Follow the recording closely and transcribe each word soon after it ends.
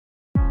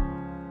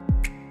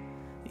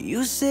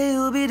You say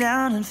you'll be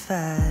down in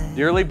 5.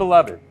 Dearly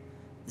beloved,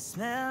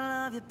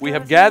 we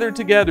have gathered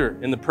together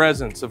in the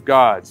presence of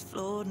God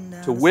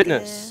to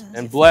witness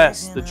and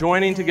bless the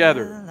joining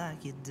together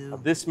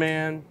of this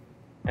man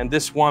and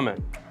this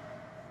woman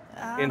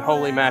in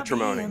holy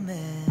matrimony.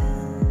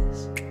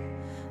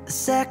 The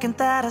second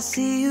that I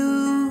see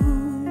you,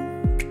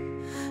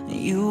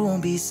 you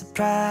won't be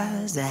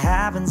surprised. It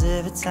happens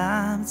every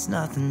time, it's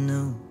nothing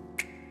new.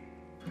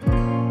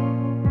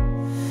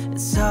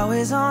 It's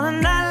always on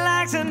a night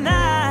like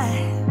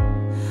tonight.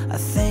 I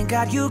thank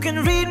God you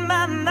can read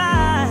my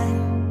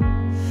mind,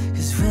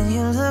 'cause when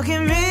you look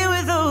at me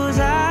with those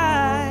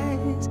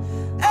eyes,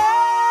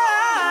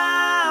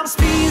 I'm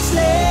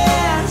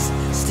speechless,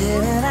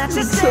 staring at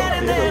you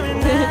standing there in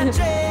that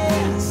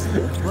dress.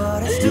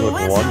 What it's You look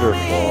doing to me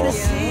ain't a wonderful.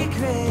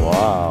 secret.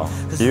 Wow,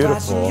 'Cause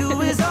beautiful. watching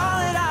you is all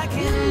that I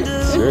can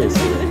do.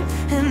 Seriously.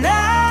 And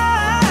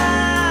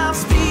I'm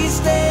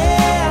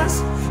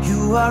speechless.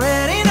 You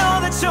already know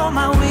that you're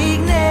my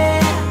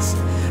weakness.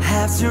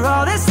 After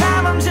all this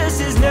time, I'm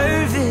just as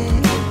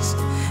nervous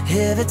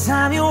every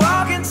time you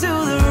walk into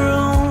the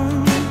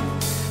room.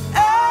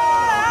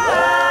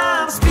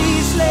 I'm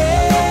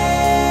speechless.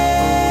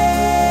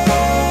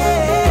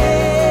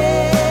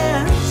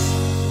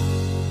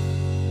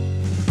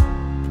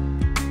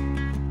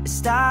 It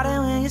started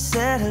when you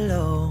said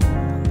hello,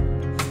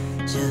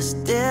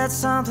 just did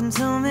something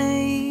to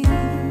me.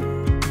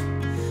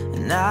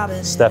 And I've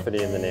been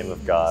Stephanie, in the name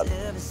of God,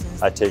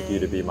 I take you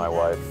to be my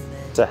wife,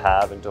 to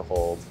have and to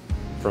hold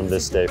from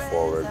this day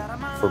forward,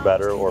 for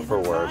better or for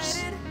worse.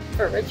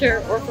 For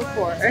richer or for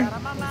poorer, in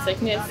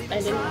sickness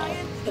and in health,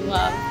 to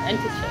love and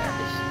to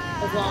cherish,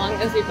 as long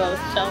as we both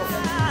shall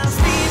live.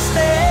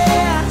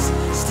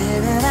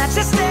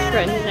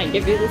 Brendan, I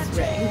give you this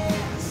ring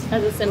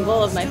as a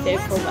symbol of my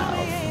faithful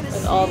vows,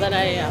 with all that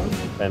I am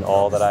And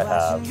all that I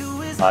have,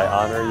 I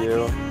honor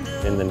you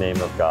in the name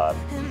of God,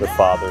 the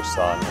Father,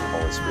 Son, and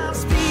Holy Spirit.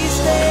 You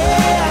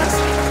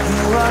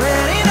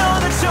already know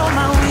that you're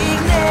my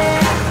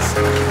weakness.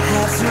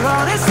 After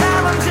all this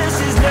time, I'm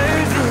just as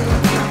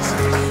nervous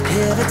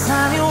every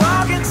time you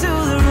walk into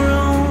the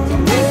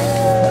room.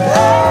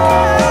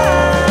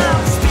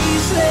 I'm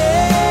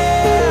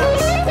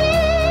speechless.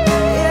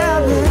 Yeah,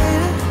 baby.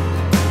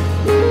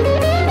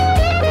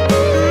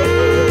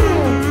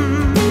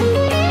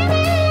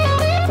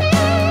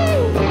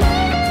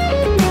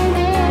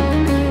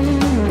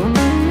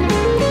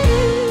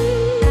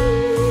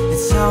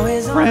 It's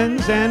always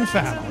Friends and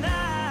family,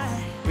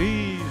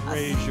 please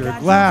raise your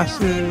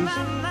glasses.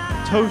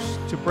 Toast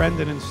to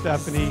Brendan and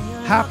Stephanie.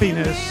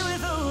 Happiness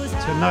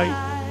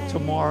tonight,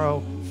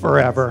 tomorrow,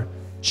 forever.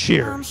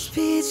 Cheers.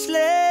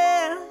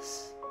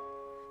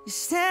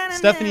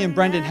 Stephanie and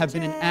Brendan have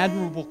been an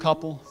admirable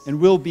couple and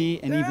will be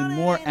an even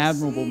more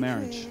admirable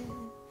marriage.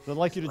 So I'd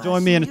like you to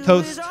join me in a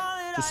toast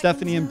to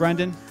Stephanie and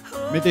Brendan.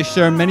 May they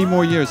share many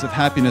more years of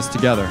happiness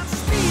together.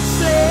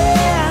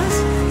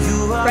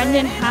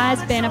 Brendan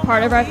has been a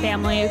part of our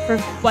family for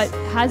what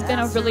has been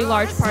a really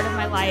large part of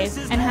my life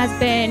and has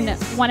been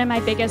one of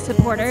my biggest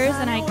supporters,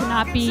 and I could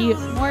not be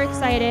more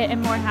excited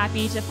and more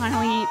happy to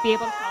finally be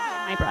able to call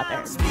him my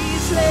brother.